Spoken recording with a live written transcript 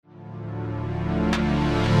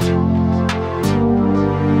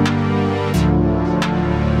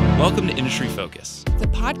Industry Focus, the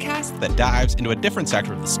podcast that dives into a different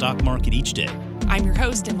sector of the stock market each day. I'm your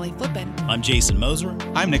host, Emily Flippen. I'm Jason Moser.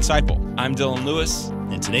 I'm Nick Seipel. I'm Dylan Lewis.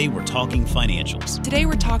 And today we're talking financials. Today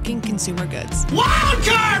we're talking consumer goods.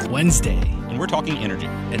 Wildcard Wednesday. And we're talking energy.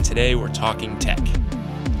 And today we're talking tech.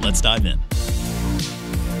 Let's dive in.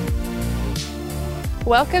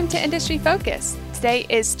 Welcome to Industry Focus. Today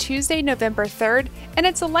is Tuesday, November 3rd, and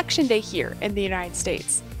it's Election Day here in the United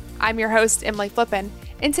States. I'm your host, Emily Flippen,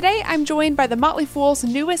 and today I'm joined by the Motley Fool's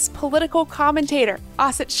newest political commentator,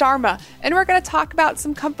 Asit Sharma, and we're going to talk about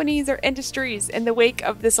some companies or industries in the wake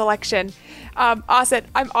of this election. Asit,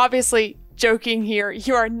 I'm obviously joking here.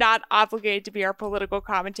 You are not obligated to be our political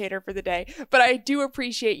commentator for the day, but I do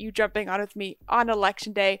appreciate you jumping on with me on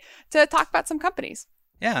Election Day to talk about some companies.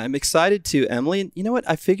 Yeah, I'm excited to, Emily. And you know what?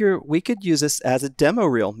 I figure we could use this as a demo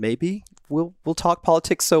reel. Maybe we'll talk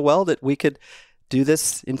politics so well that we could do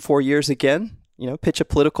this in 4 years again. You know, pitch a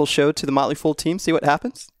political show to the Motley Fool team, see what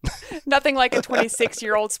happens. Nothing like a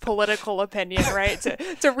 26-year-old's political opinion, right?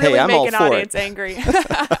 To really make an audience angry.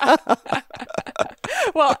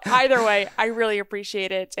 Well, either way, I really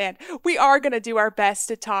appreciate it. And we are going to do our best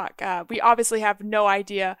to talk. We obviously have no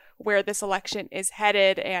idea where this election is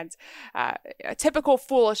headed. And a typical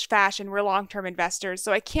foolish fashion, we're long-term investors.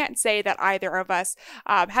 So I can't say that either of us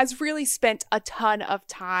has really spent a ton of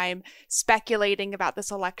time speculating about this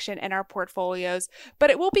election in our portfolios. But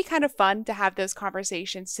it will be kind of fun to have those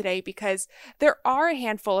conversations today because there are a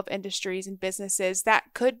handful of industries and businesses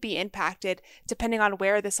that could be impacted depending on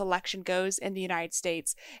where this election goes in the United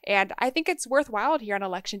States. And I think it's worthwhile here on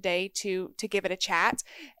Election Day to give it a chat.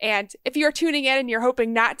 And if you're tuning in and you're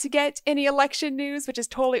hoping not to get any election news, which is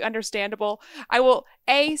totally understandable, I will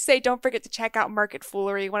say don't forget to check out Market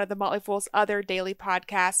Foolery, one of the Motley Fool's other daily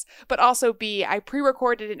podcasts, but also B, I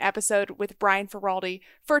pre-recorded an episode with Brian Feraldi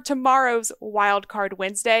for tomorrow's Wildcard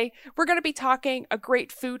Wednesday. We're going to be talking a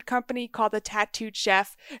great food company called The Tattooed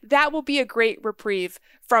Chef. That will be a great reprieve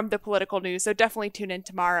from the political news, so definitely tune in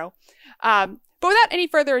tomorrow. But without any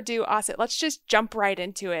further ado, Asit, let's just jump right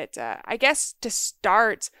into it. I guess to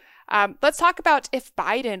start, let's talk about if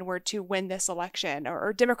Biden were to win this election,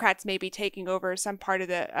 or Democrats maybe taking over some part of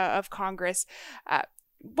of Congress.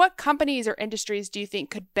 What companies or industries do you think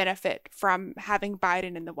could benefit from having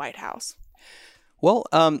Biden in the White House? Well,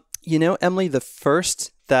 Emily, the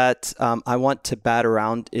first that I want to bat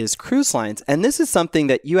around is cruise lines. And this is something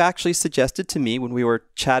that you actually suggested to me when we were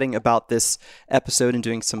chatting about this episode and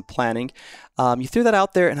doing some planning. You threw that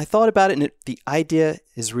out there and I thought about it, and the idea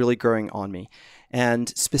is really growing on me. And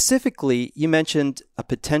specifically, you mentioned a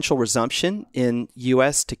potential resumption in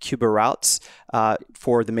U.S. to Cuba routes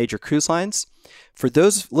for the major cruise lines. For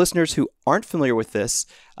those listeners who aren't familiar with this,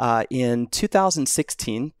 in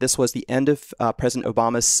 2016, this was the end of President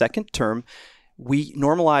Obama's second term, we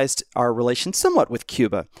normalized our relations somewhat with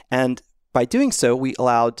Cuba. And by doing so, we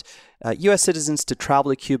allowed U.S. citizens to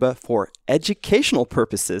travel to Cuba for educational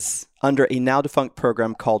purposes under a now-defunct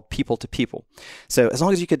program called People to People. So as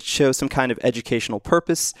long as you could show some kind of educational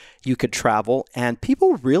purpose, you could travel, and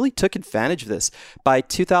people really took advantage of this. By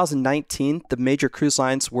 2019, the major cruise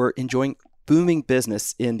lines were enjoying booming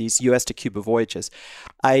business in these U.S. to Cuba voyages.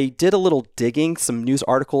 I did a little digging, some news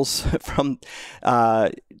articles from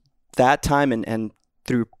that time and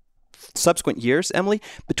through subsequent years, Emily.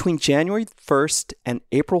 Between January 1st and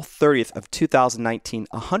April 30th of 2019,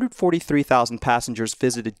 143,000 passengers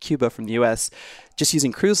visited Cuba from the U.S. just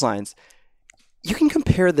using cruise lines. You can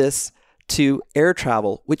compare this to air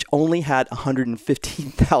travel, which only had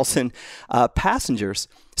 115,000 passengers.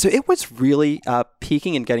 So it was really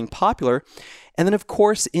peaking and getting popular. And then, of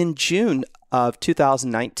course, in June of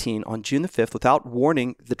 2019, on June the 5th, without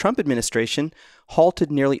warning, the Trump administration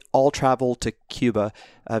halted nearly all travel to Cuba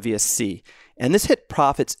via sea. And this hit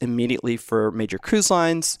profits immediately for major cruise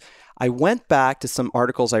lines. I went back to some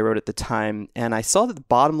articles I wrote at the time, and I saw that the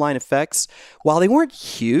bottom line effects, while they weren't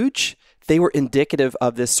huge, they were indicative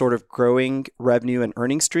of this sort of growing revenue and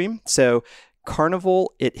earnings stream. So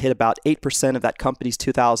Carnival, it hit about 8% of that company's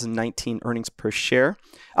 2019 earnings per share.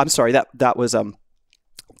 I'm sorry, that was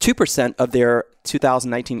 2% of their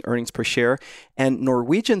 2019 earnings per share, and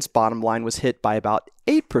Norwegian's bottom line was hit by about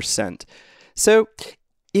 8%. So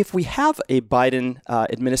if we have a Biden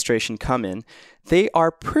administration come in, they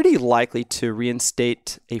are pretty likely to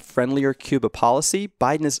reinstate a friendlier Cuba policy.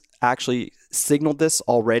 Biden has actually signaled this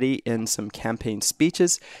already in some campaign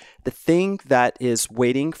speeches. The thing that is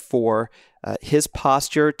waiting for his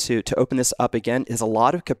posture to open this up again is a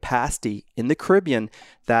lot of capacity in the Caribbean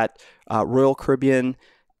that Royal Caribbean,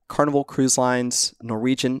 Carnival Cruise Lines,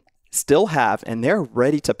 Norwegian still have, and they're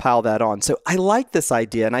ready to pile that on. So I like this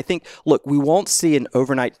idea. And I think, look, we won't see an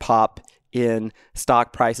overnight pop in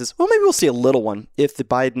stock prices. Well, maybe we'll see a little one if a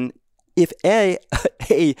Biden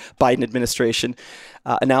administration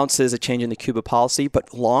announces a change in the Cuba policy.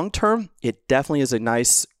 But long term, it definitely is a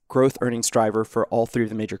nice growth earnings driver for all three of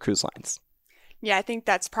the major cruise lines. Yeah, I think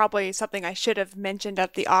that's probably something I should have mentioned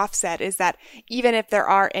at the offset, is that even if there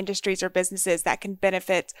are industries or businesses that can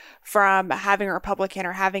benefit from having a Republican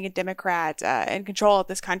or having a Democrat in control of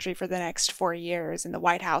this country for the next 4 years in the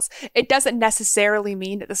White House, it doesn't necessarily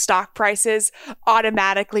mean that the stock prices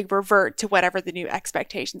automatically revert to whatever the new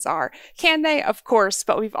expectations are. Can they? Of course,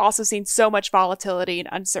 but we've also seen so much volatility and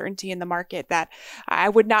uncertainty in the market that I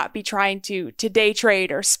would not be trying to day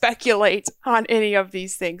trade or speculate on any of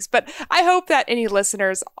these things. But I hope that any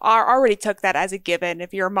listeners already took that as a given.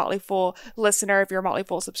 If you're a Motley Fool listener, if you're a Motley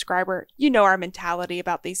Fool subscriber, you know our mentality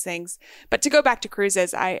about these things. But to go back to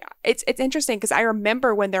cruises, it's interesting because I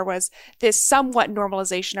remember when there was this somewhat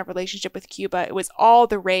normalization of relationship with Cuba, it was all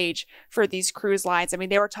the rage for these cruise lines. I mean,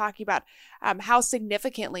 they were talking about how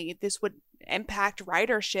significantly this would impact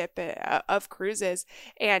ridership of cruises.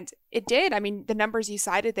 And it did. I mean, the numbers you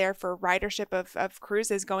cited there for ridership of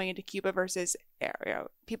cruises going into Cuba versus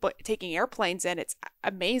people taking airplanes in, it's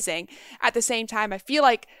amazing. At the same time, I feel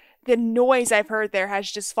like the noise I've heard there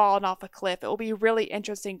has just fallen off a cliff. It will be really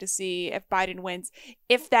interesting to see if Biden wins,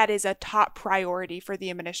 if that is a top priority for the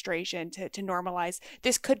administration to normalize.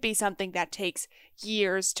 This could be something that takes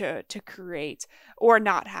years to create or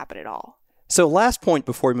not happen at all. So last point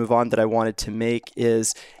before we move on that I wanted to make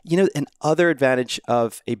is, another advantage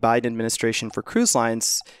of a Biden administration for cruise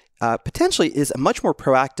lines potentially is a much more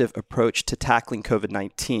proactive approach to tackling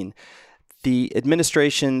COVID-19. The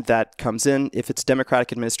administration that comes in, if it's a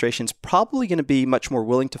Democratic administration, is probably going to be much more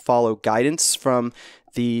willing to follow guidance from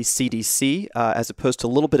the CDC as opposed to a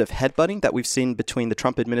little bit of headbutting that we've seen between the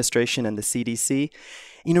Trump administration and the CDC.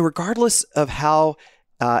 Regardless of how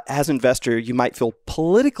as an investor, you might feel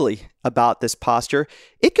politically about this posture,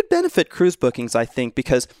 it could benefit cruise bookings, I think,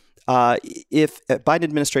 because if a Biden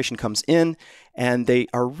administration comes in and they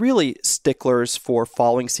are really sticklers for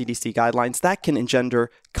following CDC guidelines, that can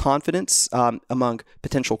engender confidence among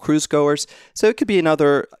potential cruise goers. So it could be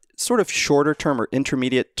another sort of shorter term or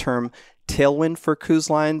intermediate term tailwind for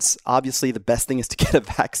cruise lines. Obviously, the best thing is to get a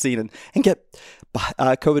vaccine and get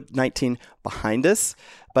COVID-19 behind us.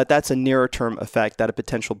 But that's a nearer term effect that a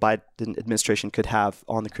potential Biden administration could have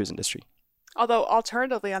on the cruise industry. Although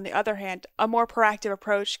alternatively, on the other hand, a more proactive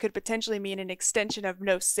approach could potentially mean an extension of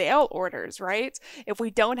no sail orders, right? If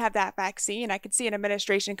we don't have that vaccine, I could see an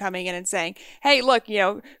administration coming in and saying, hey, look,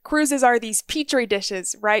 cruises are these petri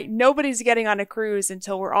dishes, right? Nobody's getting on a cruise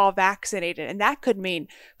until we're all vaccinated. And that could mean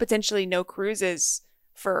potentially no cruises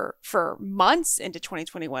for months into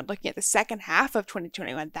 2021. Looking at the second half of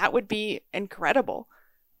 2021, that would be incredible.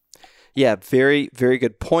 Yeah, very, very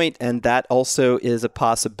good point. And that also is a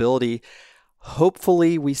possibility.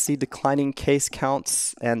 Hopefully we see declining case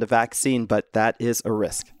counts and a vaccine, but that is a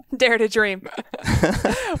risk. Dare to dream.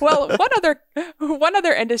 Well, one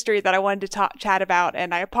other industry that I wanted to chat about,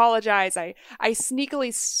 and I apologize, I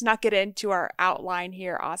sneakily snuck it into our outline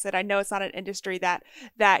here, Asit. I know it's not an industry that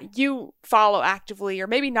you follow actively, or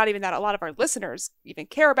maybe not even that a lot of our listeners even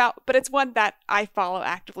care about, but it's one that I follow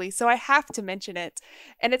actively, so I have to mention it,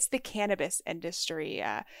 and it's the cannabis industry.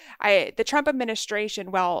 The Trump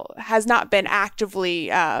administration, has not been actively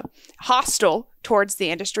hostile towards the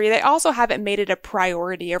industry. They also haven't made it a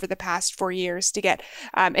priority over the past 4 years to get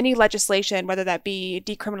any legislation, whether that be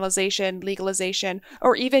decriminalization, legalization,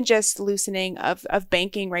 or even just loosening of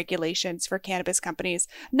banking regulations for cannabis companies.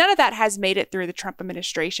 None of that has made it through the Trump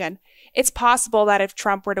administration. It's possible that if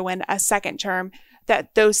Trump were to win a second term,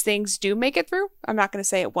 that those things do make it through. I'm not going to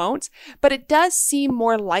say it won't, but it does seem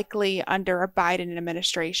more likely under a Biden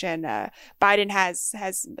administration. Biden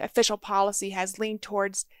has official policy has leaned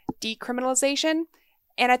towards decriminalization.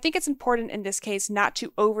 And I think it's important in this case not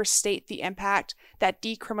to overstate the impact that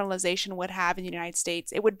decriminalization would have in the United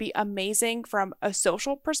States. It would be amazing from a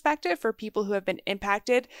social perspective for people who have been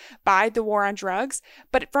impacted by the war on drugs.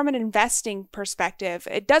 But from an investing perspective,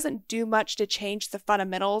 it doesn't do much to change the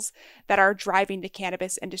fundamentals that are driving the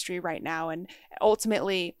cannabis industry right now. And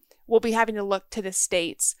ultimately, we'll be having to look to the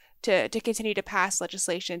states to continue to pass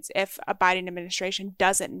legislations if a Biden administration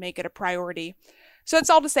doesn't make it a priority. So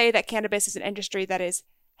it's all to say that cannabis is an industry that is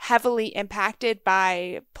heavily impacted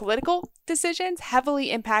by political decisions,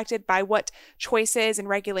 heavily impacted by what choices and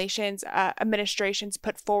regulations administrations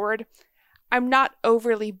put forward. I'm not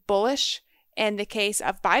overly bullish in the case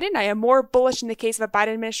of Biden. I am more bullish in the case of a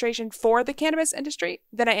Biden administration for the cannabis industry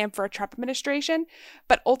than I am for a Trump administration.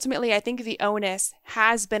 But ultimately, I think the onus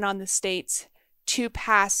has been on the states to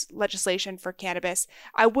pass legislation for cannabis.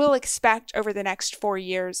 I will expect over the next 4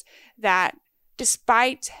 years that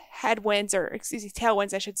despite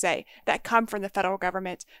tailwinds, I should say, that come from the federal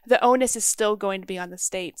government, the onus is still going to be on the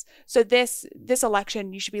states. So this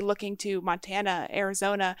election, you should be looking to Montana,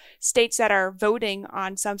 Arizona, states that are voting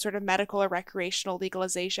on some sort of medical or recreational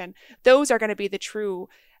legalization. Those are going to be the true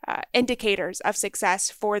indicators of success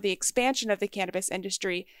for the expansion of the cannabis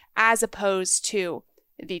industry, as opposed to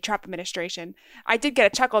the Trump administration. I did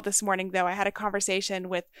get a chuckle this morning, though. I had a conversation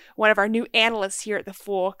with one of our new analysts here at The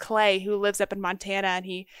Fool, Clay, who lives up in Montana, and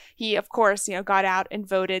he of course, got out and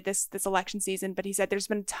voted this election season, but he said there's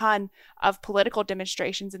been a ton of political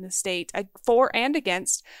demonstrations in the state for and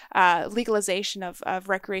against legalization of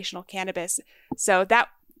recreational cannabis. So that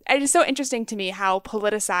it is so interesting to me how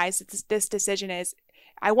politicized this decision is.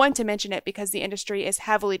 I want to mention it because the industry is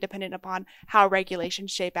heavily dependent upon how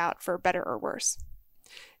regulations shape out, for better or worse.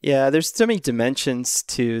 Yeah, there's so many dimensions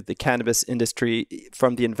to the cannabis industry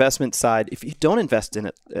from the investment side. If you don't invest in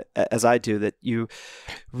it, as I do, that you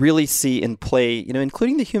really see in play,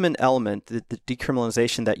 including the human element, the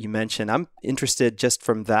decriminalization that you mentioned. I'm interested just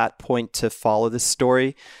from that point to follow this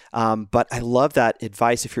story. But I love that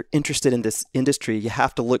advice. If you're interested in this industry, you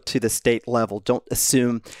have to look to the state level. Don't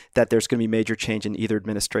assume that there's going to be major change in either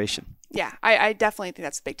administration. Yeah, I definitely think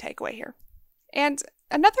that's a big takeaway here. And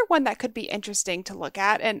another one that could be interesting to look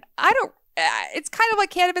at, and it's kind of like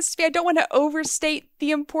cannabis to me. I don't want to overstate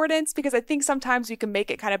the importance because I think sometimes we can make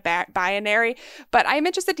it kind of binary, but I'm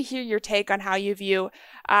interested to hear your take on how you view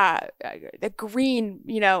the green,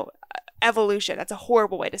 evolution. That's a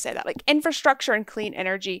horrible way to say that. Like infrastructure and clean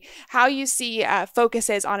energy, how you see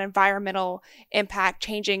focuses on environmental impact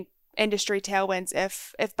changing industry tailwinds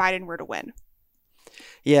if Biden were to win.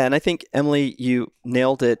 Yeah, and I think, Emily, you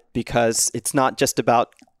nailed it because it's not just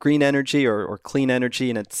about green energy or clean energy,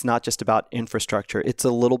 and it's not just about infrastructure. It's a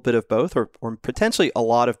little bit of both or potentially a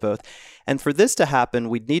lot of both. And for this to happen,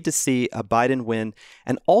 we'd need to see a Biden win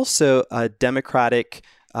and also a Democratic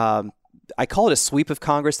I call it a sweep of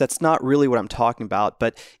Congress. That's not really what I'm talking about,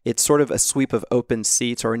 but it's sort of a sweep of open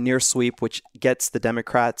seats or a near sweep, which gets the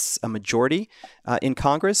Democrats a majority in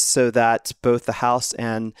Congress so that both the House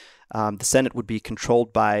and the Senate would be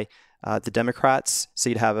controlled by the Democrats. So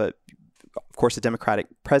you'd have, of course, a Democratic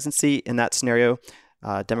presidency in that scenario,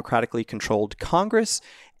 democratically controlled Congress.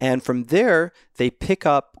 And from there, they pick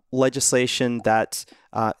up legislation that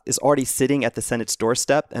is already sitting at the Senate's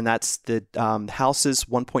doorstep, and that's the House's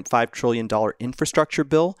 $1.5 trillion infrastructure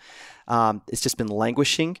bill. It's just been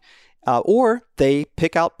languishing. Or they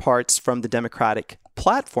pick out parts from the Democratic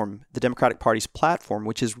platform, the Democratic Party's platform,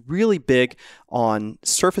 which is really big on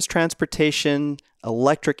surface transportation,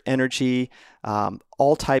 electric energy,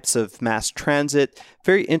 all types of mass transit,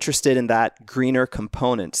 very interested in that greener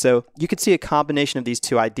component. So you could see a combination of these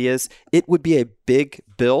two ideas. It would be a big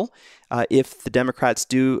bill if the Democrats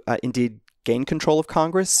do indeed gain control of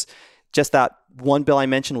Congress. Just that one bill I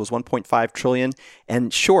mentioned was $1.5 trillion.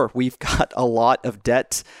 And sure, we've got a lot of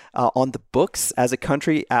debt on the books as a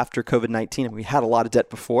country after COVID-19, and we had a lot of debt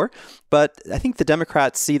before. But I think the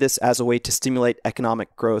Democrats see this as a way to stimulate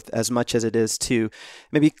economic growth as much as it is to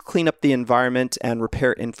maybe clean up the environment and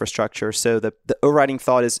repair infrastructure. So the overriding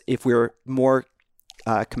thought is if we're more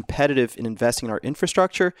competitive in investing in our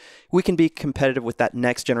infrastructure, we can be competitive with that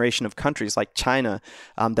next generation of countries like China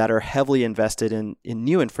that are heavily invested in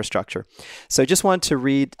new infrastructure. So I just wanted to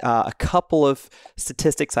read a couple of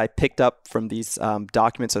statistics I picked up from these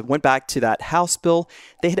documents. I went back to that House bill.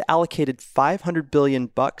 They had allocated $500 billion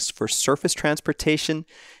for surface transportation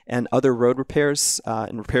and other road repairs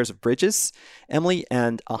and repairs of bridges, Emily,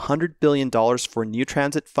 and $100 billion for new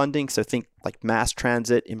transit funding. So think like mass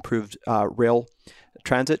transit, improved rail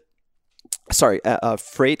transit,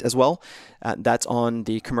 freight as well. That's on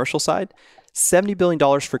the commercial side. $70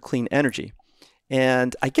 billion for clean energy.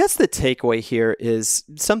 And I guess the takeaway here is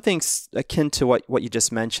something akin to what you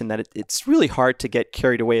just mentioned, that it's really hard to get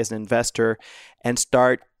carried away as an investor and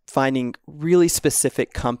start finding really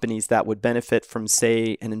specific companies that would benefit from,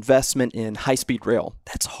 say, an investment in high-speed rail.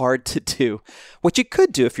 That's hard to do. What you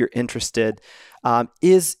could do if you're interested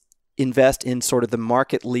is invest in sort of the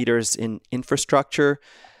market leaders in infrastructure.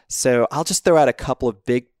 So I'll just throw out a couple of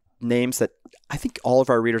big names that I think all of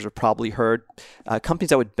our readers have probably heard. Companies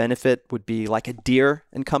that would benefit would be like a Deere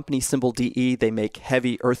and Company, symbol DE. They make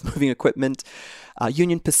heavy earth-moving equipment.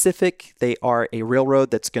 Union Pacific, they are a railroad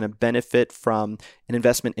that's going to benefit from an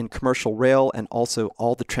investment in commercial rail and also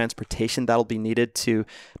all the transportation that'll be needed to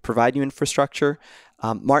provide new infrastructure.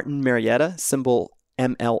 Martin Marietta, symbol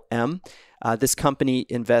MLM. This company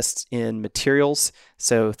invests in materials,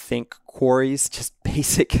 so think quarries, just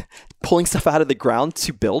basic pulling stuff out of the ground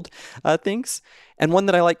to build things. And one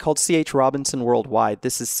that I like called C.H. Robinson Worldwide.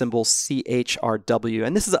 This is symbol CHRW.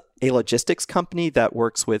 And this is a logistics company that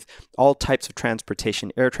works with all types of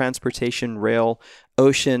transportation, air transportation, rail,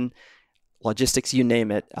 ocean, logistics, you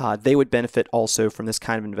name it. They would benefit also from this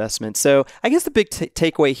kind of investment. So I guess the big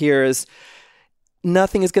takeaway here is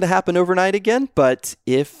nothing is going to happen overnight again. But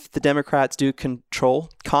if the Democrats do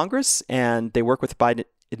control Congress and they work with the Biden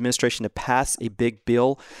administration to pass a big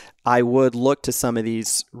bill, I would look to some of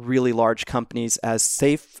these really large companies as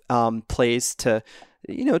safe plays to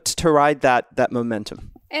ride that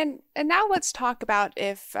momentum. And now let's talk about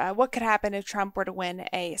if what could happen if Trump were to win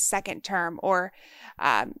a second term, or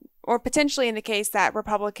potentially in the case that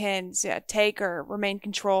Republicans take or remain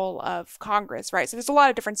control of Congress, right? So there's a lot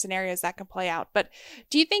of different scenarios that can play out. But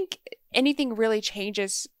do you think anything really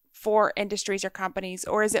changes for industries or companies,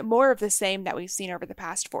 or is it more of the same that we've seen over the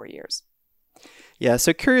past 4 years? Yeah,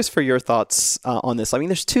 so curious for your thoughts on this. I mean,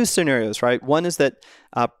 there's two scenarios, right? One is that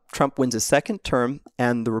Trump wins a second term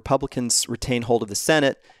and the Republicans retain hold of the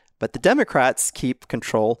Senate, but the Democrats keep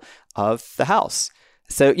control of the House.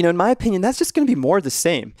 So, in my opinion, that's just going to be more of the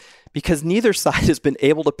same because neither side has been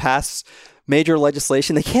able to pass major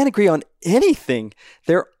legislation. They can't agree on anything.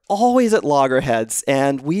 They're always at loggerheads,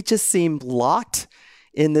 and we just seem locked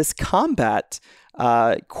in this combat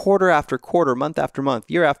quarter after quarter, month after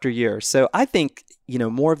month, year after year. So I think,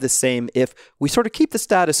 more of the same if we sort of keep the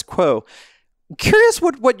status quo. Curious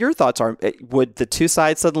what your thoughts are. Would the two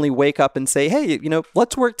sides suddenly wake up and say, hey,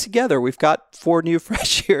 let's work together. We've got 4 new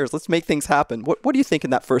fresh years. Let's make things happen. What do you think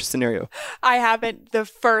in that first scenario? I haven't the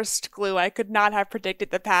first clue. I could not have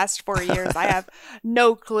predicted the past 4 years. I have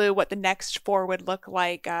no clue what the next 4 would look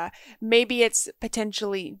like. Maybe it's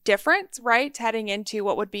potentially different, right? Heading into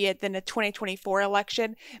what would be then a 2024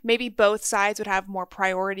 election. Maybe both sides would have more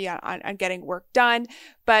priority on getting work done.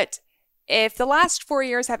 But if the last 4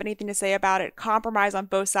 years have anything to say about it, compromise on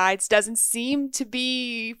both sides doesn't seem to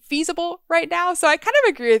be feasible right now. So I kind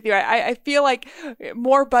of agree with you. I feel like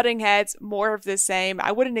more butting heads, more of the same.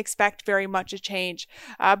 I wouldn't expect very much a change.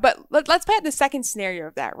 But let's paint the second scenario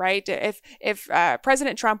of that, right? If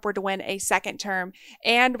President Trump were to win a second term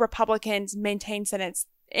and Republicans maintain Senate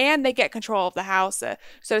and they get control of the House,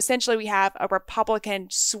 so essentially we have a Republican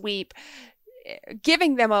sweep,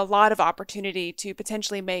 giving them a lot of opportunity to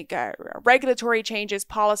potentially make regulatory changes,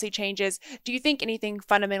 policy changes. Do you think anything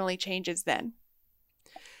fundamentally changes then?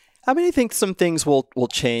 I mean, I think some things will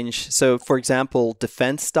change. So, for example,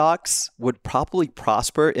 defense stocks would probably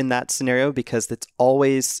prosper in that scenario because it's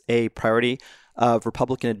always a priority of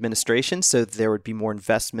Republican administration. So there would be more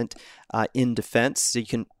investment in defense. So you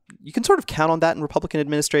can sort of count on that in Republican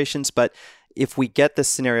administrations. But if we get this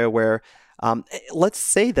scenario where let's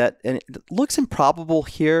say that, and it looks improbable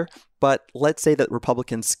here, but let's say that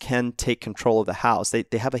Republicans can take control of the House.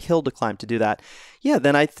 They have a hill to climb to do that. Yeah,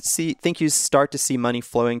 then I think you start to see money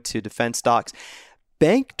flowing to defense stocks.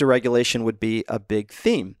 Bank deregulation would be a big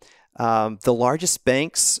theme. The largest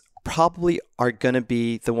banks probably are going to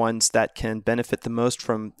be the ones that can benefit the most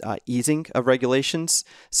from easing of regulations.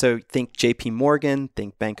 So think JP Morgan,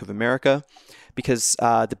 think Bank of America, because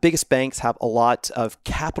the biggest banks have a lot of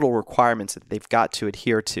capital requirements that they've got to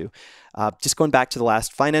adhere to. Just going back to the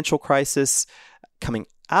last financial crisis, coming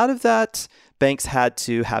out of that, banks had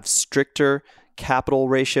to have stricter capital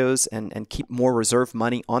ratios and keep more reserve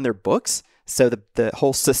money on their books so the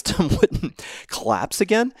whole system wouldn't collapse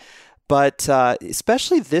again. But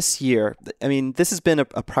especially this year, I mean, this has been a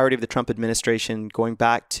priority of the Trump administration going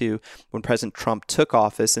back to when President Trump took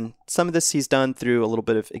office. And some of this he's done through a little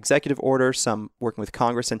bit of executive order, some working with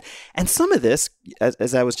Congress. And some of this,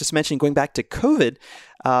 as I was just mentioning, going back to COVID,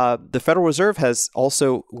 the Federal Reserve has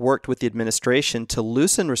also worked with the administration to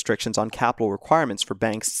loosen restrictions on capital requirements for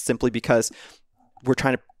banks simply because we're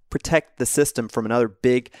trying to protect the system from another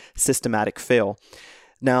big systematic fail.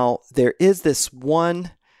 Now, there is this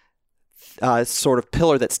one sort of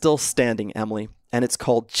pillar that's still standing, Emily, and it's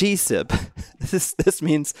called GSIB. This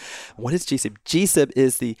means, what is GSIB? GSIB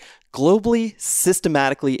is the globally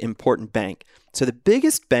systematically important bank. So the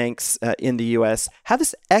biggest banks in the U.S. have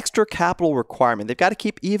this extra capital requirement. They've got to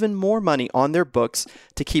keep even more money on their books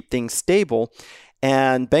to keep things stable.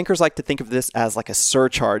 And bankers like to think of this as like a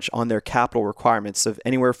surcharge on their capital requirements of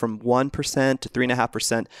anywhere from 1% to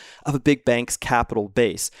 3.5% of a big bank's capital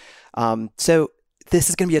base. So this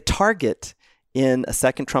is going to be a target in a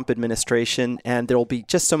second Trump administration, and there will be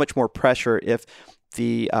just so much more pressure if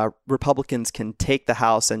the Republicans can take the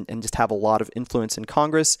House and just have a lot of influence in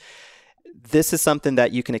Congress. This is something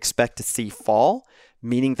that you can expect to see fall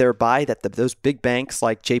meaning thereby that those big banks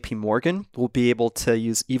like JP Morgan will be able to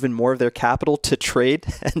use even more of their capital to trade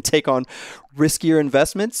and take on riskier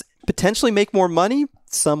investments, potentially make more money.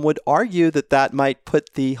 Some would argue that that might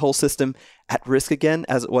put the whole system at risk again,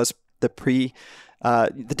 as it was the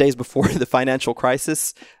days before the financial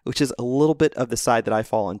crisis, which is a little bit of the side that I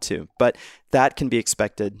fall into. But that can be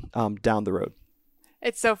expected down the road.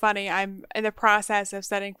 It's so funny. I'm in the process of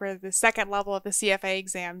studying for the second level of the CFA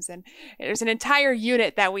exams, and there's an entire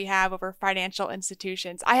unit that we have over financial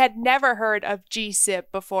institutions. I had never heard of GSIB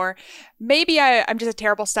before. Maybe I'm just a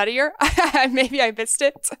terrible studier. Maybe I missed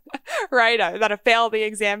it, right? That I failed the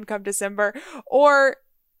exam come December, or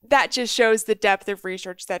that just shows the depth of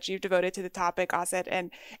research that you've devoted to the topic, Asit. And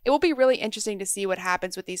it will be really interesting to see what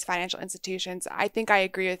happens with these financial institutions. I think I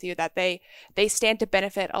agree with you that they stand to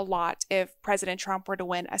benefit a lot if President Trump were to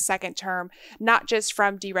win a second term, not just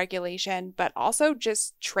from deregulation, but also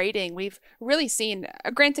just trading. We've really seen,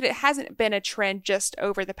 granted, it hasn't been a trend just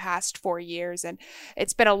over the past 4 years, and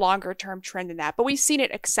it's been a longer term trend than that, but we've seen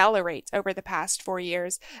it accelerate over the past 4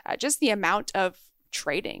 years. Just the amount of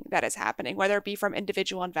trading that is happening, whether it be from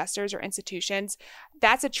individual investors or institutions,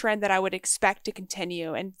 that's a trend that I would expect to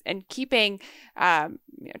continue. And keeping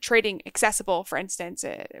trading accessible, for instance,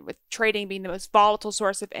 with trading being the most volatile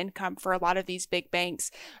source of income for a lot of these big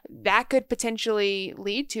banks, that could potentially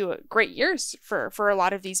lead to great years for a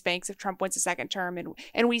lot of these banks if Trump wins a second term.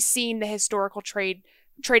 And we've seen the historical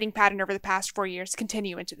trading pattern over the past 4 years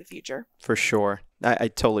continue into the future. For sure. I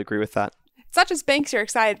totally agree with that. It's not just banks you're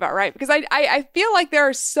excited about, right? Because I feel like there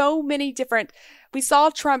are so many different, we saw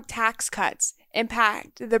Trump tax cuts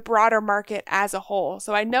impact the broader market as a whole.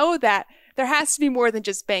 So I know that there has to be more than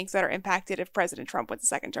just banks that are impacted if President Trump wins a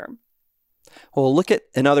second term. Well, look at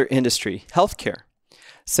another industry, healthcare.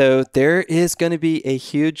 So there is going to be a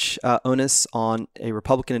huge onus on a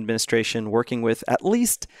Republican administration working with at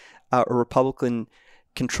least a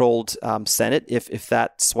Republican-controlled Senate, if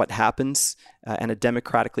that's what happens, and a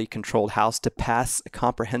democratically controlled House to pass a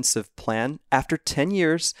comprehensive plan after 10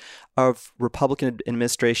 years of Republican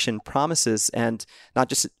administration promises, and not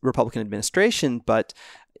just Republican administration, but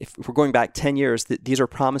if we're going back 10 years, these are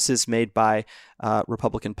promises made by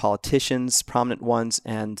Republican politicians, prominent ones,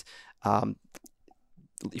 and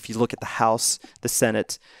if you look at the House, the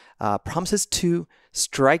Senate, promises to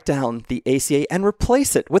strike down the ACA and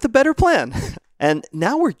replace it with a better plan. And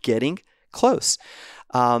now we're getting close.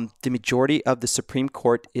 The majority of the Supreme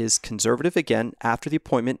Court is conservative again after the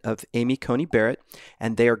appointment of Amy Coney Barrett,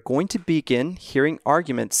 and they are going to begin hearing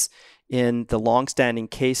arguments in the longstanding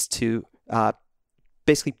case to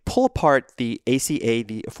basically pull apart the ACA,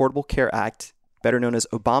 the Affordable Care Act, better known as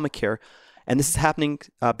Obamacare, and this is happening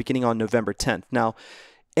beginning on November 10th. Now,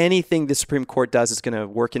 anything the Supreme Court does is going to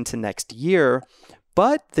work into next year,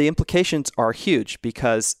 but the implications are huge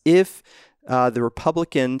because if the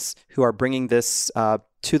Republicans who are bringing this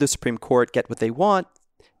to the Supreme Court get what they want,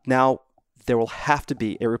 now there will have to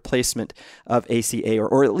be a replacement of ACA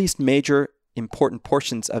or at least major important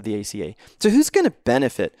portions of the ACA. So who's going to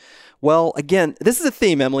benefit? Well, again, this is a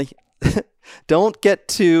theme, Emily. Don't get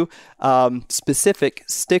too specific.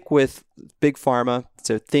 Stick with big pharma.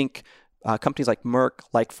 So think companies like Merck,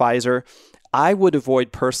 like Pfizer. I would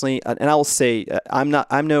avoid personally, and I will say I'm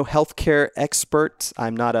no healthcare expert.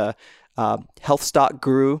 I'm not a health stock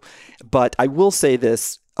guru, but I will say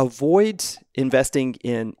this: avoid investing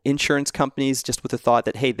in insurance companies just with the thought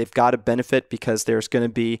that, hey, they've got to benefit because there's going to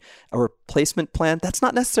be a replacement plan. That's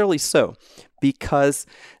not necessarily so, because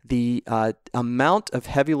the amount of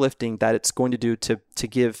heavy lifting that it's going to do to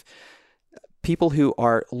give people who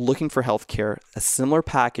are looking for healthcare a similar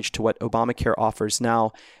package to what Obamacare offers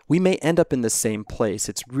now, we may end up in the same place.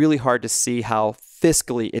 It's really hard to see how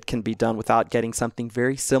fiscally it can be done without getting something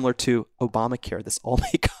very similar to Obamacare. This all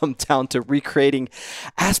may come down to recreating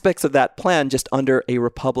aspects of that plan just under a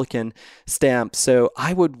Republican stamp. So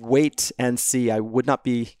I would wait and see. I would not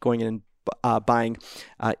be going in and buying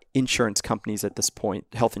insurance companies at this point,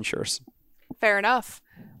 health insurers. Fair enough.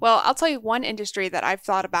 Well, I'll tell you one industry that I've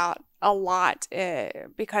thought about a lot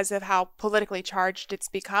because of how politically charged it's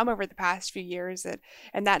become over the past few years,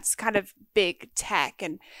 and that's kind of big tech.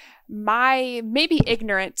 And my maybe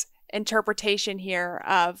ignorant interpretation here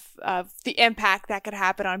of the impact that could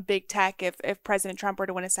happen on big tech if President Trump were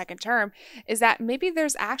to win a second term is that maybe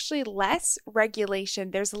there's actually less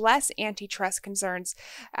regulation, there's less antitrust concerns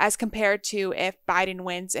as compared to if Biden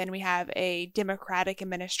wins and we have a Democratic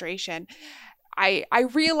administration. I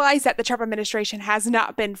realize that the Trump administration has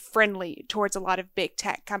not been friendly towards a lot of big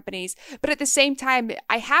tech companies, but at the same time,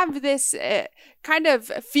 I have this kind of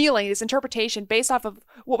feeling, this interpretation based off of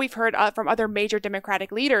what we've heard from other major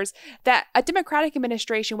Democratic leaders, that a Democratic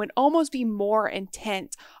administration would almost be more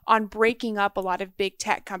intent on breaking up a lot of big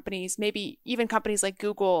tech companies, maybe even companies like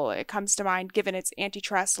Google, it comes to mind, given its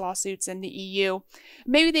antitrust lawsuits in the EU.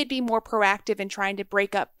 Maybe they'd be more proactive in trying to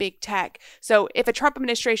break up big tech. So if a Trump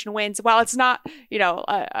administration wins, while it's not,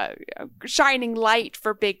 a shining light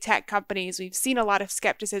for big tech companies, we've seen a lot of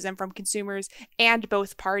skepticism from consumers and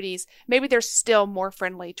both parties. Maybe they're still more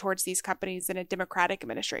friendly towards these companies than a Democratic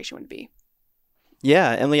administration would be.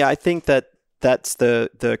 Yeah, Emily, I think that's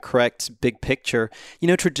the correct big picture.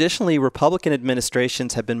 Traditionally, Republican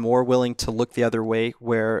administrations have been more willing to look the other way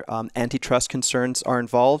where antitrust concerns are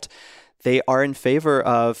involved. They are in favor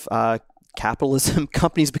of capitalism,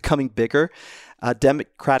 companies becoming bigger.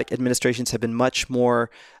 Democratic administrations have been much more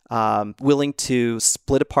willing to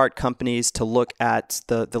split apart companies, to look at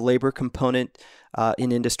the labor component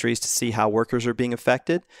in industries to see how workers are being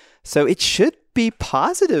affected. So it should be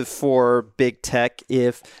positive for big tech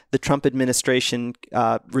if the Trump administration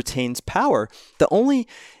retains power. The only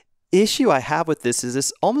issue I have with this is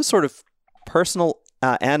this almost sort of personal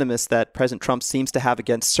animus that President Trump seems to have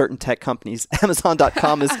against certain tech companies.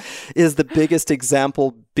 Amazon.com is the biggest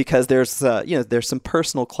example because there's some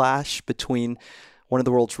personal clash between one of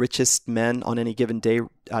the world's richest men on any given day,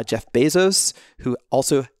 Jeff Bezos, who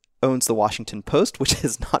also owns the Washington Post, which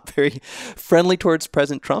is not very friendly towards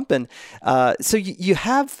President Trump. And so you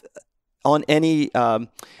have on any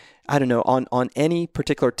on any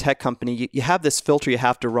particular tech company, you have this filter you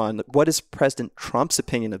have to run. What is President Trump's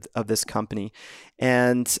opinion of this company?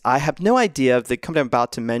 And I have no idea of the company I'm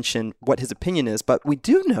about to mention what his opinion is, but we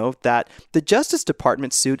do know that the Justice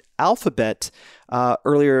Department sued Alphabet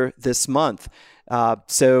earlier this month.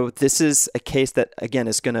 So this is a case that, again,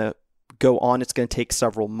 is going to go on. It's going to take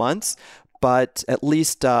several months. But at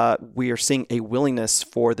least we are seeing a willingness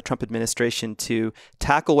for the Trump administration to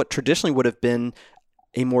tackle what traditionally would have been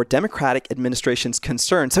a more Democratic administration's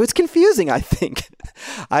concern. So it's confusing, I think.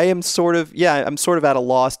 I'm sort of at a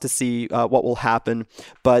loss to see what will happen.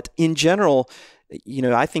 But in general,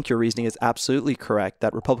 I think your reasoning is absolutely correct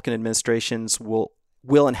that Republican administrations will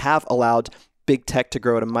and have allowed big tech to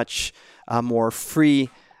grow at a much more free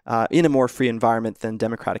in a more free environment than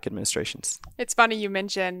Democratic administrations. It's funny you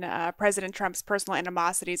mention President Trump's personal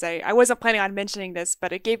animosities. I wasn't planning on mentioning this,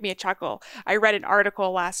 but it gave me a chuckle. I read an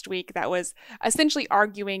article last week that was essentially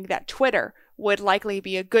arguing that Twitter would likely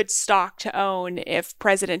be a good stock to own if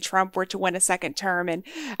President Trump were to win a second term. And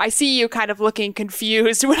I see you kind of looking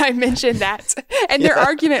confused when I mentioned that. And their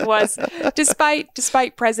argument was,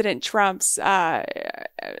 despite President Trump's, I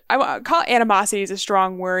call it animosity is a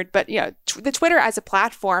strong word, but the Twitter as a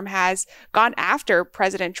platform has gone after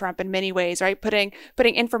President Trump in many ways, right? Putting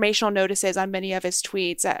informational notices on many of his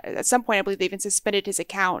tweets. At some point, I believe they even suspended his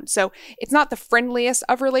account. So it's not the friendliest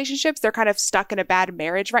of relationships. They're kind of stuck in a bad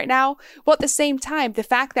marriage right now. Well, at the same time, the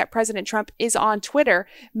fact that President Trump is on Twitter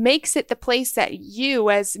makes it the place that you,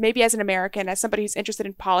 as an American, as somebody who's interested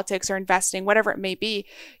in politics or investing, whatever it may be,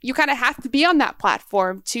 you kind of have to be on that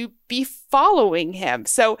platform to be following him.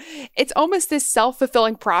 So it's almost this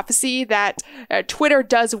self-fulfilling prophecy that Twitter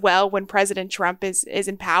does well when President Trump is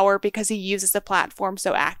in power because he uses the platform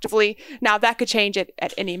so actively. Now, that could change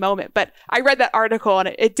at any moment, but I read that article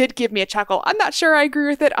and it did give me a chuckle. I'm not sure I agree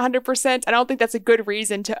with it 100%. I don't think that's a good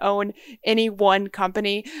reason to own any one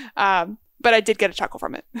company, but I did get a chuckle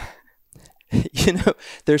from it.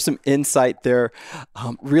 There's some insight there.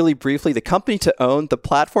 Really briefly, the company to own, the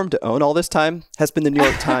platform to own all this time has been the New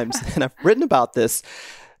York Times. And I've written about this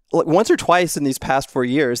once or twice in these past 4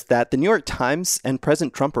 years that the New York Times and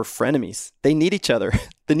President Trump are frenemies. They need each other.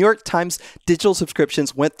 The New York Times digital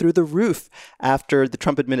subscriptions went through the roof after the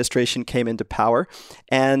Trump administration came into power.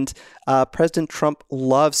 And President Trump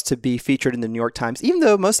loves to be featured in the New York Times, even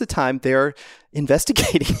though most of the time they're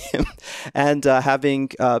investigating him and having,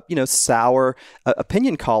 sour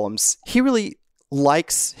opinion columns. He really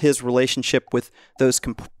likes his relationship with those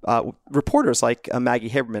reporters like Maggie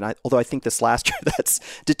Haberman, although I think this last year that's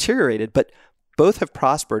deteriorated. But both have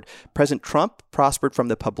prospered. President Trump prospered from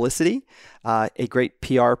the publicity, a great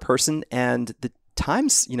PR person, and the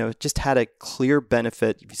Times, just had a clear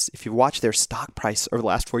benefit. If you watch their stock price over the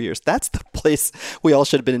last 4 years, that's the place we all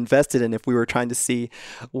should have been invested in if we were trying to see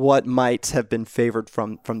what might have been favored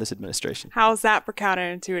from this administration. How's that for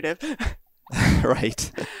counterintuitive?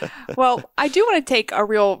 Right. Well, I do want to take a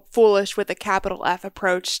real foolish with a capital F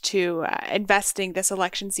approach to investing this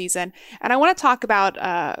election season. And I want to talk about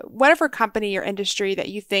whatever company or industry that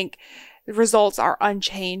you think the results are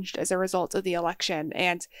unchanged as a result of the election.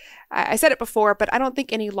 And I said it before, but I don't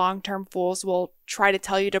think any long-term fools will try to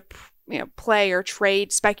tell you to play or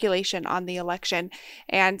trade speculation on the election.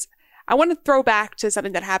 And I want to throw back to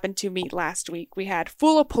something that happened to me last week. We had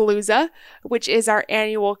Foolapalooza, which is our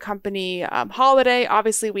annual company holiday.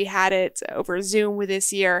 Obviously, we had it over Zoom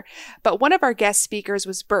this year, but one of our guest speakers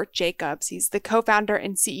was Burt Jacobs. He's the co-founder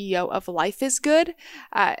and CEO of Life is Good.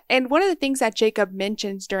 And one of the things that Jacob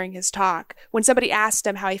mentions during his talk, when somebody asked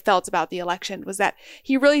him how he felt about the election, was that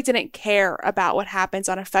he really didn't care about what happens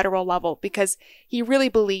on a federal level because he really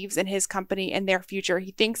believes in his company and their future.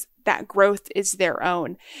 He thinks that growth is their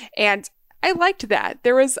own. And I liked that.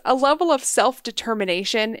 There was a level of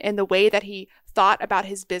self-determination in the way that he thought about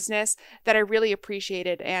his business that I really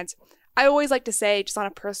appreciated. And I always like to say, just on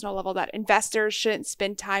a personal level, that investors shouldn't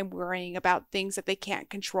spend time worrying about things that they can't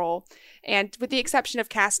control. And with the exception of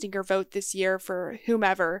casting your vote this year for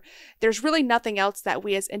whomever, there's really nothing else that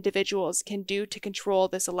we as individuals can do to control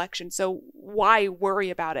this election. So why worry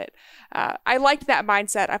about it? I liked that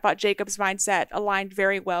mindset. I thought Jacob's mindset aligned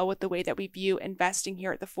very well with the way that we view investing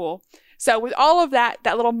here at The Fool. So with all of that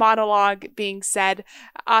little monologue being said,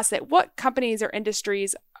 Asit, what companies or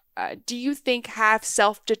industries do you think have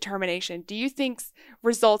self-determination? Do you think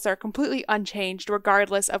results are completely unchanged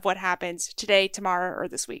regardless of what happens today, tomorrow, or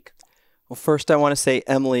this week? Well, first I want to say,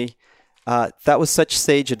 Emily, that was such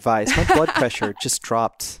sage advice. My blood pressure just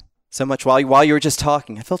dropped so much while you were just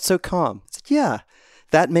talking. I felt so calm. I said, yeah,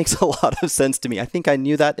 that makes a lot of sense to me. I think I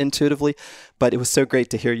knew that intuitively, but it was so great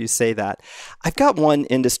to hear you say that. I've got one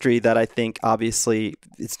industry that I think, obviously,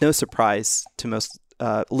 it's no surprise to most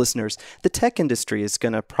listeners. The tech industry is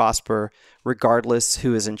going to prosper regardless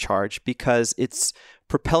who is in charge because it's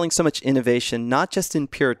propelling so much innovation, not just in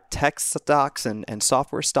pure tech stocks and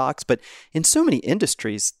software stocks, but in so many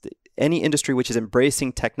industries. Any industry which is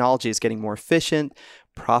embracing technology is getting more efficient,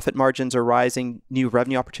 profit margins are rising, new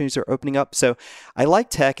revenue opportunities are opening up. So I like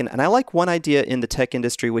tech, and I like one idea in the tech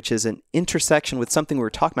industry, which is an intersection with something we were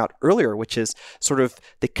talking about earlier, which is sort of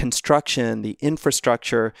the construction, the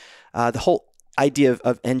infrastructure, the whole idea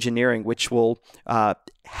of engineering, which will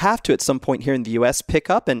have to at some point here in the US pick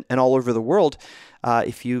up and all over the world.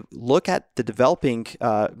 If you look at the developing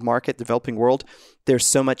market, developing world, there's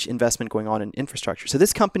so much investment going on in infrastructure. So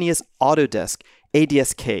this company is Autodesk,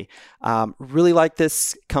 ADSK. Really like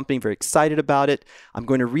this company, very excited about it. I'm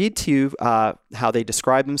going to read to you how they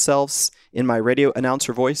describe themselves in my radio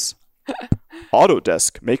announcer voice.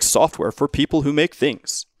 Autodesk makes software for people who make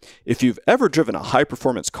things. If you've ever driven a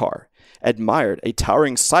high-performance car, admired a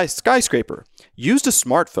towering skyscraper, used a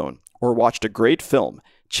smartphone, or watched a great film,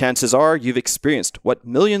 chances are you've experienced what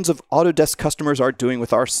millions of Autodesk customers are doing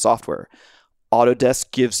with our software.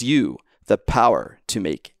 Autodesk gives you the power to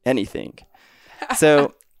make anything.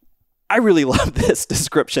 So I really love this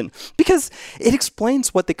description because it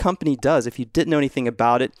explains what the company does. If you didn't know anything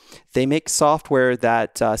about it, they make software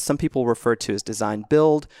that some people refer to as design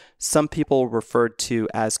build, some people refer to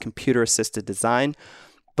as computer-assisted design,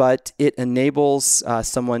 but it enables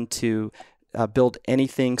someone to build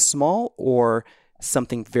anything small or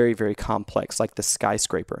something very, very complex like the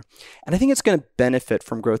skyscraper. And I think it's going to benefit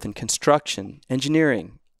from growth in construction,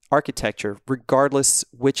 engineering, architecture, regardless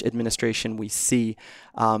which administration we see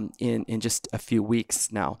in just a few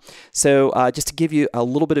weeks now. So just to give you a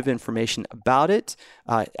little bit of information about it,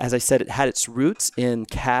 as I said, it had its roots in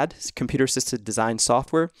CAD, computer-assisted design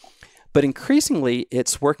software, but increasingly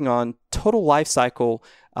it's working on total life cycle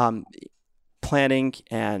planning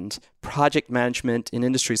and project management in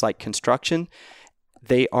industries like construction.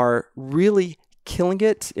 They are really killing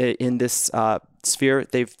it in this sphere.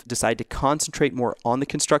 They've decided to concentrate more on the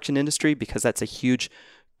construction industry because that's a huge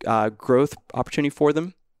growth opportunity for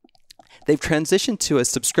them. They've transitioned to a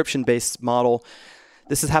subscription-based model.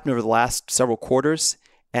 This has happened over the last several quarters,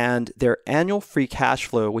 and their annual free cash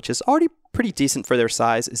flow, which is already pretty decent for their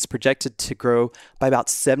size, is projected to grow by about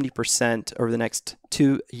 70% over the next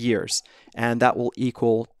 2 years. And that will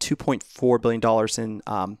equal $2.4 billion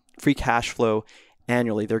in free cash flow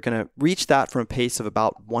annually. They're going to reach that from a pace of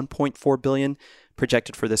about $1.4 billion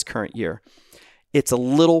projected for this current year. It's a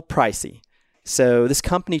little pricey. So this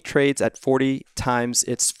company trades at 40 times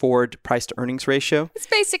its forward price to earnings ratio. It's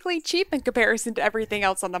basically cheap in comparison to everything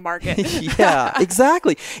else on the market. Yeah,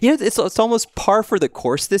 exactly. You know, it's almost par for the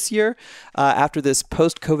course this year after this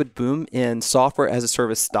post-COVID boom in software as a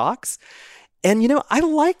service stocks. And, you know, I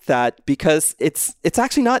like that because it's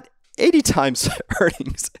actually not 80 times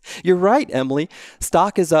earnings. You're right, Emily.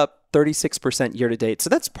 Stock is up 36% year to date. So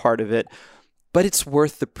that's part of it. But it's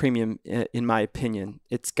worth the premium, in my opinion.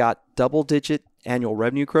 It's got double-digit annual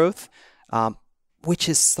revenue growth, which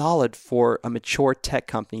is solid for a mature tech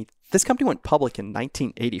company. This company went public in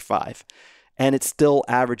 1985, and it's still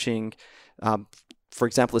averaging, for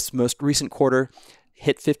example, this most recent quarter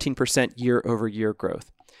hit 15% year-over-year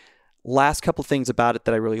growth. Last couple of things about it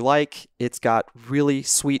that I really like. It's got really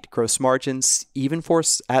sweet gross margins. Even for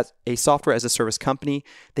as a software as a service company,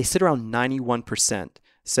 they sit around 91%.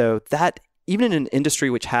 So that, even in an industry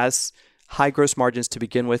which has high gross margins to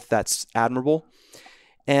begin with, that's admirable.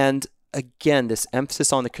 And again, this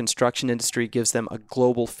emphasis on the construction industry gives them a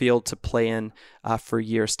global field to play in for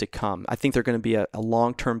years to come. I think they're going to be a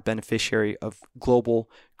long-term beneficiary of global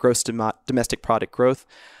gross domestic product growth.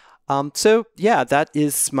 So yeah, that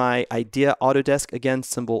is my idea. Autodesk, again,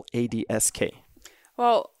 symbol ADSK.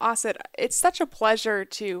 Well, Asit, it's such a pleasure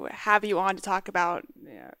to have you on to talk about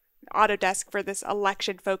Autodesk for this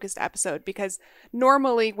election-focused episode, because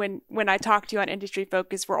normally when I talk to you on Industry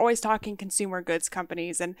Focus, we're always talking consumer goods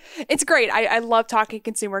companies, and it's great. I love talking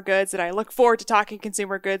consumer goods, and I look forward to talking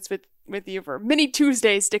consumer goods with you for many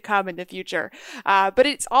Tuesdays to come in the future. But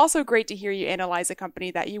it's also great to hear you analyze a company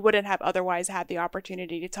that you wouldn't have otherwise had the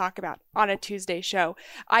opportunity to talk about on a Tuesday show.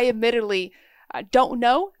 I admittedly don't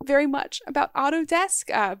know very much about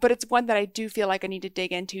Autodesk, but it's one that I do feel like I need to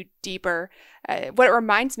dig into deeper. What it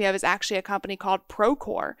reminds me of is actually a company called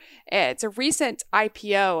Procore. It's a recent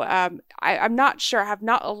IPO. I'm not sure, I have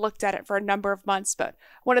not looked at it for a number of months, but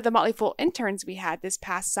one of the Motley Fool interns we had this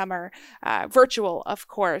past summer, virtual, of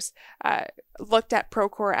course, looked at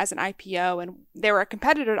Procore as an IPO, and they were a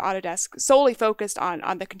competitor to Autodesk, solely focused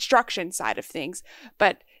on the construction side of things.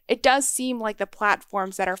 But it does seem like the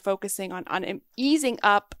platforms that are focusing on easing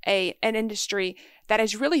up an industry that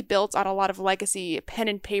is really built on a lot of legacy pen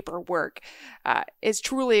and paper work is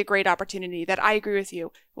truly a great opportunity that I agree with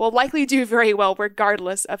you will likely do very well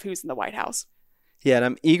regardless of who's in the White House. Yeah, and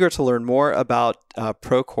I'm eager to learn more about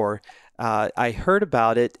Procore. I heard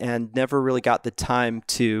about it and never really got the time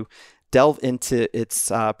to delve into its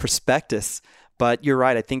prospectus. But you're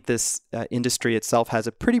right. I think this industry itself has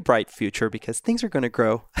a pretty bright future because things are going to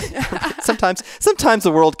grow. Sometimes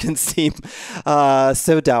the world can seem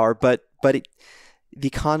so dour, but the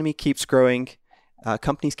economy keeps growing,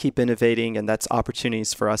 companies keep innovating, and that's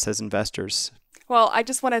opportunities for us as investors. Well, I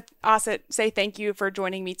just want to say thank you for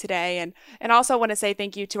joining me today, and also want to say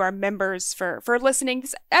thank you to our members for listening.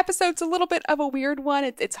 This episode's a little bit of a weird one.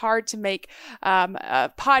 It's hard to make a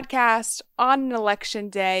podcast on an election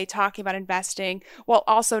day talking about investing while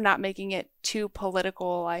also not making it too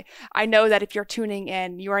political. I know that if you're tuning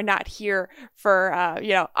in, you are not here for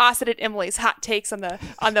Asit and Emily's hot takes on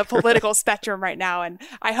the political spectrum right now. And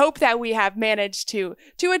I hope that we have managed to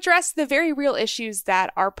address the very real issues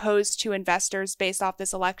that are posed to investors based off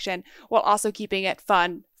this election, while also keeping it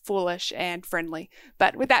fun, foolish, and friendly.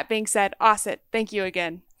 But with that being said, Asit, thank you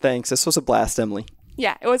again. Thanks. This was a blast, Emily.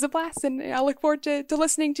 Yeah, it was a blast, and I look forward to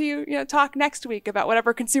listening to you talk next week about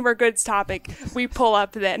whatever consumer goods topic we pull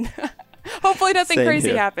up then. Hopefully nothing Same crazy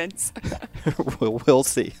here. happens. We'll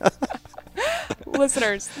see.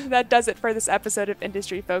 Listeners, that does it for this episode of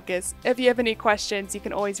Industry Focus. If you have any questions, you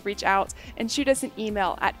can always reach out and shoot us an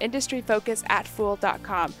email at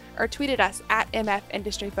industryfocus@fool.com or tweet at us at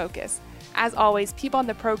MFIndustryFocus. As always, people on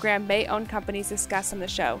the program may own companies discussed on the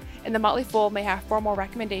show, and the Motley Fool may have formal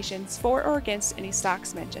recommendations for or against any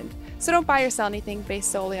stocks mentioned. So don't buy or sell anything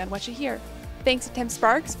based solely on what you hear. Thanks to Tim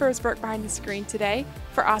Sparks for his work behind the screen today.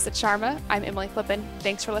 For Asit Sharma, I'm Emily Flippen.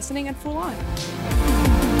 Thanks for listening, and Fool on.